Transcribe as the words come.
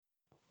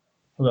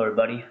Hello,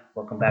 everybody.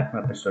 Welcome back to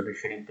an episode of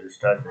Shooting to the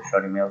Stars with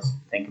Shorty Mills.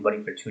 Thank you,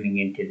 buddy, for tuning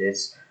into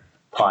this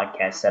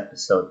podcast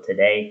episode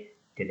today.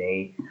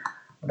 Today,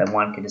 what I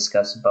wanted to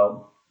discuss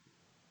about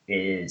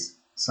is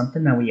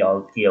something that we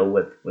all deal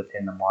with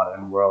within the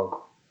modern world.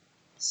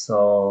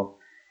 So,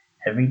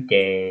 every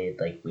day,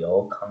 we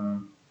all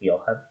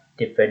have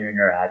different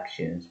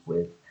interactions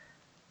with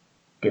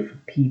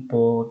different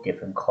people,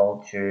 different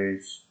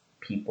cultures,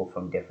 people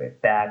from different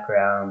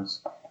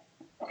backgrounds,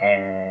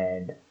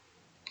 and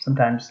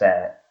sometimes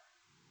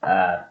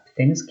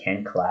things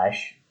can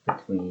clash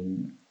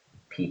between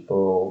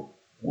people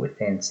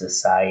within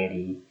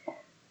society,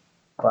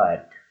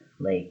 but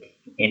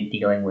in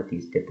dealing with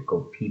these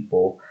difficult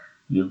people,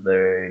 you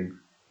learn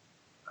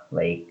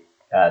like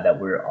that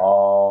we're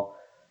all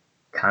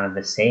kind of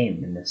the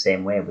same in the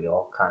same way. We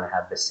all kind of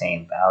have the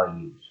same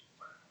values,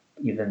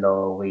 even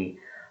though we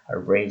are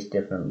raised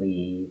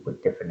differently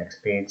with different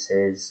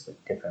experiences,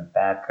 with different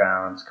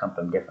backgrounds, come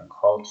from different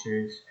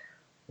cultures.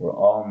 We're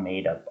all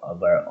made up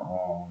of our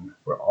own.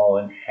 We're all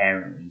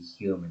inherently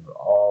human. We're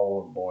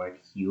all born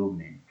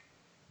human.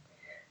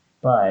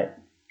 But,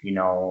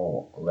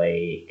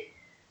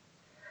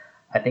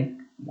 I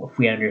think if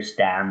we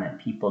understand that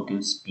people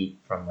do speak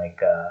from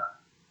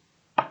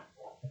a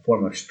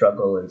form of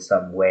struggle in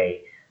some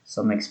way,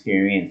 some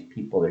experience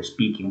people are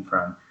speaking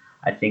from,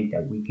 I think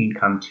that we can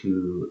come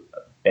to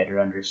a better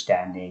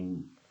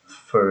understanding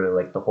for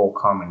like the whole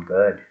common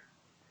good,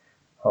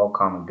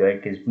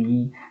 because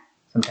we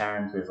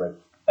sometimes is like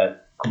a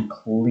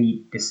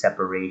complete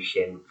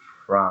disseparation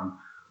from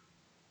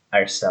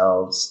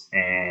ourselves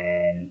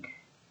and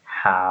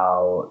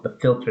how the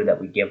filter that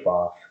we give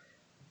off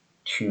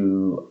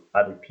to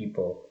other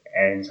people,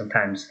 and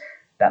sometimes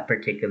that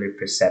particular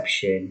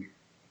perception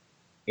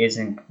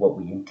isn't what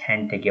we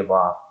intend to give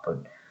off,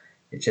 but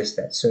it's just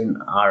that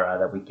certain aura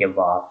that we give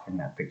off in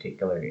that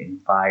particular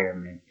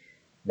environment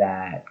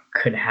that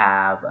could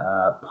have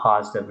a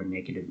positive or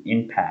negative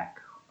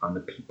impact on the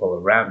people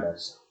around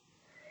us.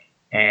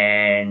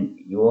 And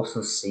you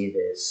also see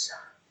this,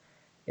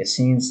 it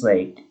seems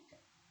like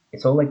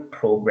it's all like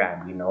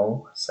programmed,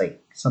 it's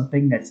like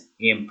something that's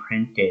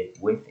imprinted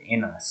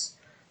within us,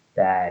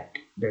 that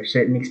there's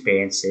certain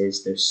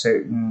experiences, there's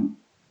certain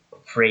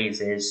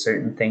phrases,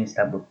 certain things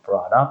that we're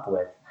brought up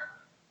with,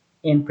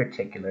 in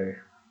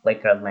particular,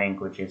 like our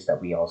languages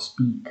that we all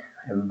speak.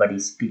 Everybody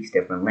speaks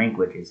different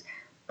languages,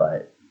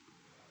 but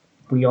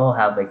we all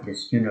have like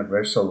this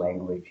universal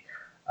language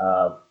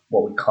of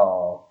what we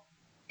call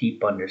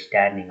deep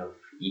understanding of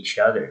each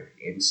other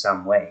in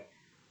some way.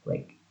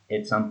 Like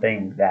it's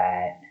something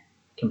that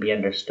can be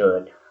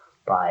understood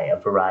by a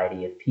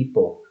variety of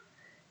people.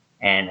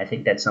 And I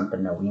think that's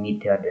something that we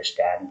need to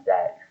understand,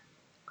 that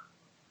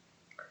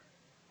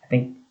I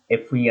think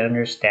if we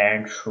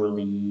understand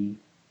truly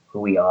who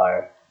we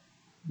are,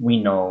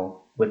 we know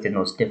within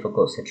those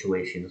difficult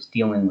situations,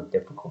 dealing with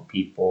difficult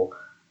people,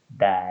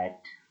 that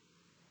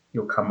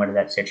you'll come out of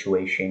that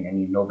situation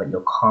and you know that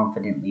you'll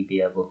confidently be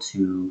able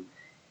to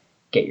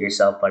get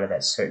yourself out of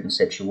that certain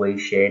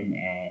situation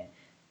and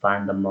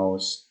find the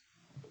most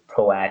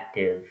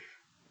proactive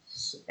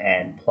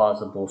and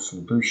plausible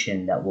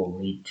solution that will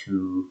lead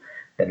to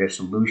better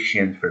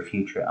solutions for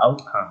future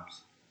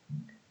outcomes.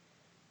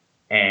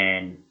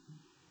 And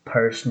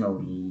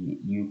personally,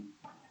 you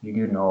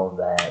do know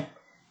that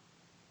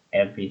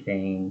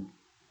everything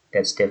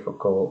that's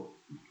difficult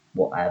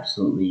will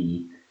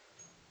absolutely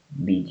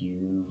lead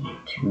you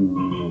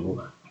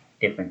to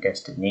different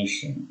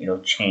destination.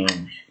 It'll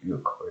change your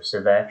course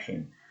of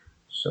action.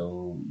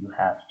 So you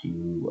have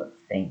to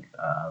think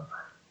of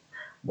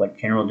what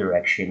general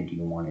direction do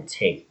you want to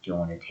take? Do you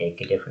want to take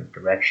a different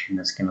direction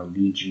that's going to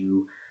lead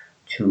you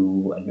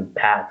to a new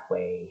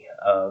pathway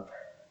of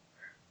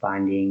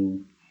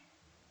finding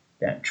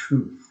that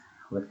truth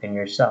within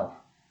yourself?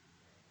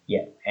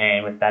 Yeah,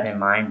 and with that in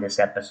mind, this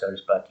episode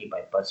is brought to you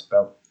by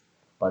Buzzsprout.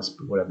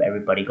 Buzzsprout,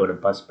 everybody go to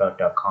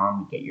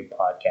buzzsprout.com and get your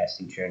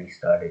podcasting journey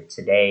started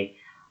today.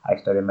 I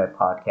started my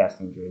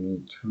podcasting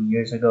journey 2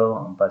 years ago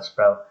on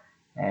Buzzsprout,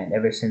 and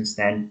ever since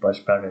then,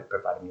 Buzzsprout has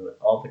provided me with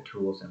all the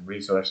tools and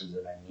resources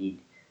that I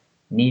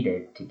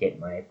needed to get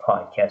my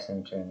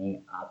podcasting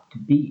journey up to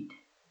beat.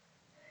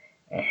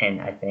 And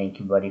I thank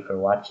you, buddy, for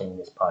watching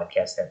this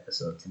podcast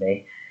episode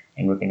today.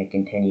 And we're going to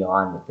continue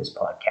on with this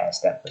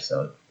podcast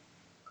episode.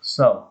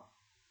 So,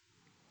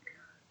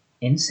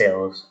 in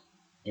sales,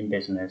 in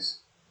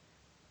business,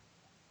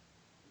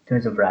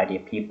 there's a variety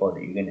of people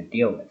that you're going to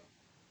deal with.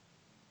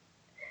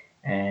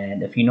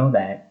 And if you know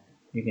that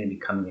you're going to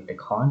be coming into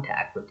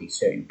contact with these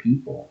certain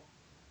people,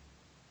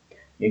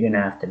 you're going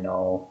to have to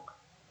know,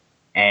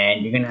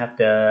 and you're going to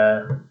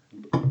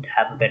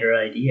have a better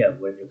idea of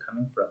where they're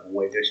coming from,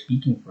 where they're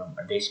speaking from.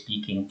 Are they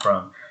speaking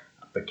from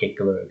a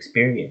particular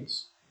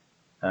experience?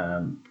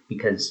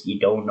 Because you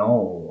don't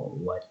know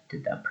what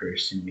that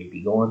person may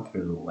be going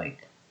through.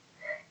 Like,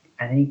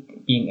 I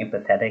think being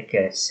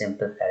empathetic,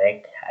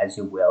 sympathetic, as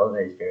you will,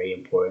 is very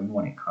important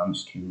when it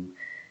comes to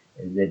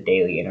the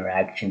daily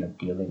interaction of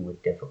dealing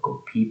with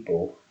difficult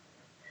people.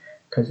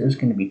 Because there's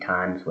going to be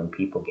times when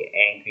people get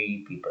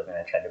angry, people are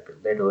going to try to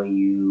belittle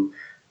you,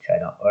 try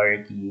to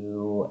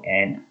argue.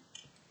 And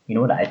you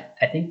know what?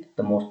 I think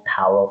the most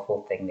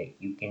powerful thing that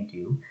you can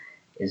do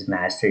is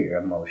master your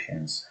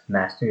emotions.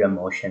 Master your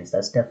emotions.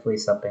 That's definitely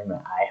something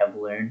that I have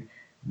learned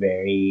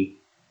very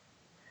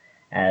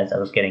as I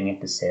was getting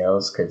into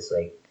sales. Because,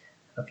 like,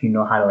 if you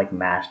know how to, like,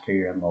 master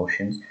your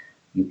emotions,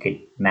 you could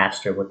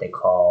master what they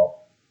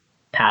call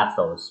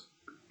pathos,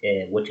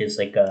 which is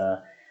like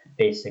a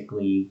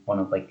basically one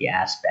of like the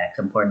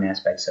important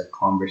aspects of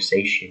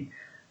conversation,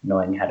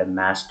 knowing how to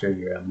master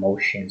your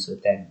emotions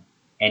within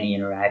any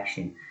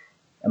interaction.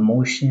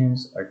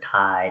 Emotions are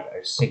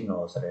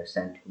signals that are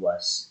sent to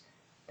us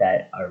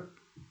that are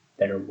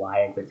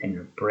wired within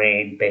your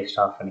brain based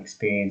off on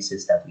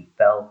experiences that we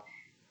felt,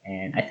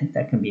 and I think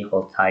that can be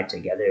all tied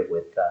together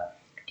with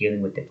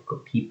dealing with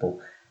difficult people.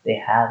 They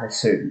have a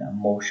certain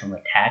emotional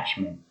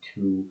attachment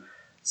to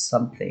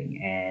something,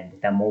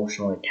 and the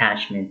emotional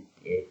attachment,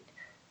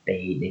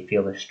 they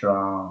feel a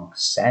strong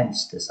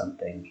sense to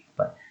something,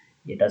 but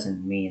it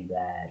doesn't mean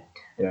that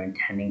they're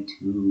intending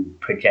to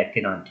project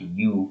it onto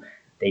you.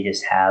 They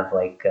just have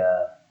like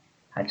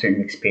had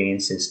certain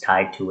experiences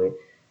tied to it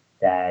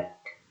that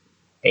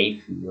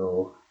they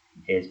feel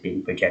is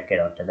being projected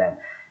onto them.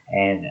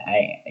 And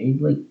I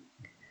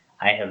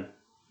have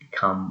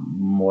become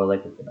more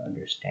like of an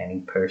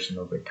understanding person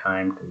over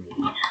time to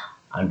really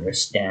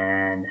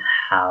understand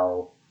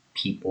how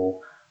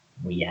people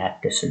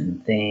react to certain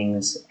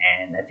things.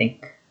 And I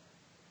think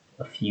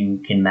if you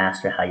can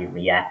master how you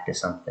react to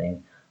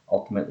something,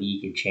 ultimately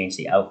you can change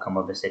the outcome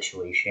of a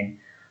situation,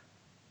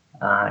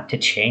 to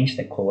change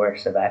the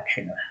course of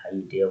action of how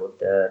you deal with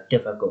the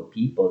difficult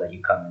people that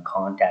you come in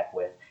contact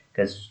with,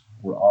 because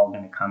we're all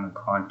going to come in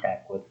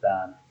contact with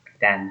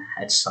them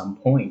at some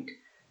point,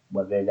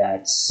 whether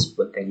that's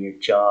within your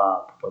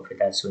job, whether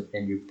that's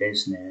within your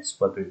business,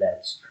 whether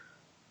that's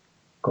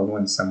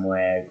going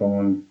somewhere,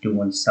 going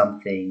doing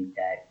something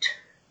that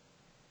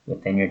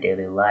within your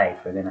daily life,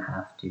 you're going to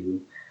have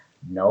to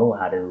know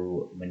how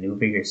to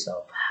maneuver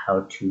yourself,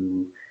 how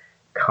to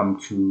come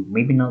to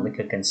maybe not like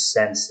a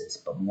consensus,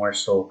 but more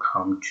so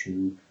come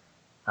to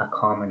a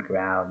common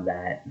ground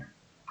that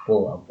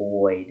will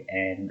avoid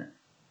and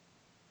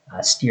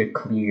steer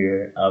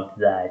clear of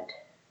that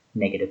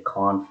negative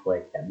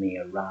conflict that may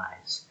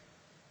arise.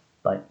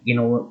 But you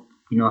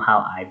know how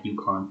I view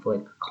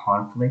conflict?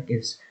 Conflict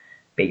is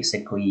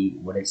basically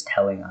what it's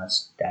telling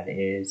us, that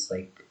is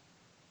like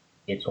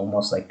it's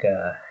almost like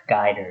a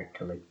guider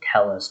to like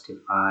tell us to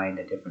find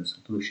a different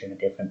solution, a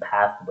different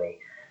pathway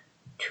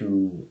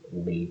to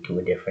lead to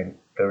a different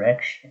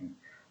direction.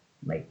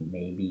 Like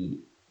maybe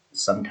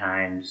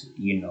sometimes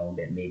you know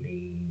that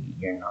maybe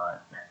you're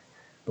not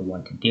the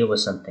one to deal with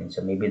something,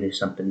 so maybe there's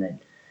something that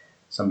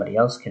somebody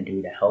else can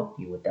do to help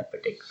you with that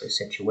particular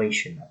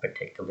situation, a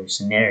particular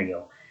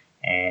scenario.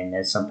 And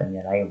that's something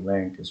that I have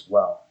learned as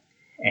well.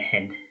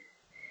 And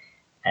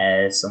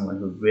as someone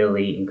who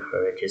really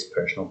encourages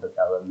personal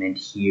development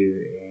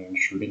here in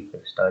Shooting for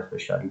the Stars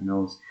with Shotty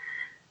Mills,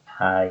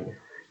 uh,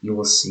 you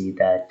will see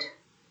that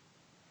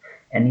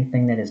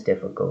anything that is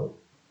difficult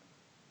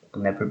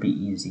will never be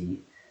easy.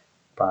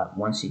 But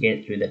once you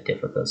get through that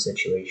difficult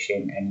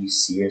situation and you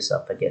see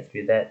yourself to get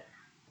through that,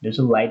 there's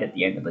a light at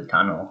the end of the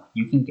tunnel.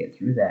 You can get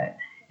through that.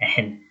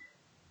 And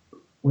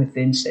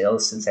within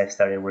sales, since I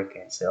started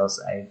working in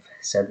sales, I've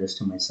said this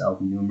to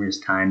myself numerous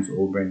times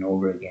over and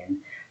over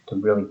again to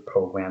really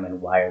program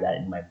and wire that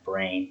in my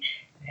brain.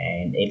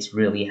 And it's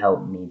really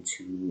helped me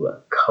to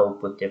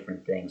cope with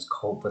different things,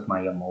 cope with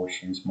my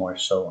emotions more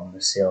so on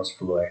the sales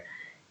floor.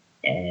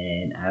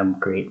 And I'm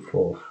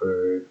grateful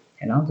for,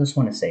 and I'll just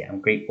want to say, I'm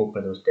grateful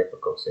for those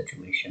difficult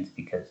situations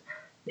because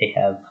they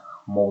have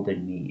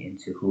molded me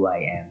into who I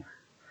am.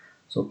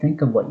 So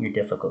think of what your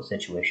difficult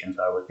situations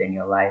are within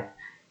your life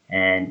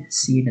and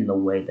see it in the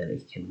way that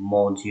it can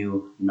mold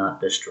you,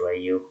 not destroy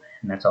you.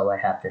 And that's all I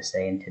have to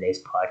say in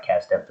today's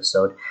podcast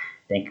episode.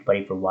 Thank you,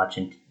 buddy, for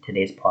watching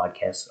today's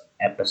podcast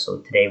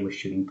episode. Today we're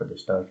Shooting for the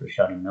Stars with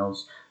Shotty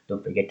Mills.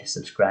 Don't forget to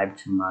subscribe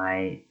to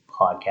my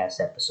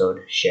podcast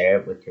episode. Share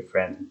it with your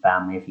friends and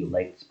family if you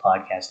like this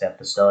podcast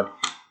episode.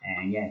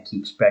 And yeah,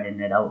 keep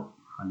spreading it out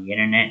on the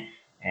internet.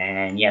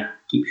 And yeah,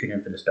 keep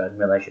shooting for the stars and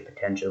realize your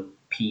potential.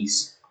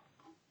 Peace.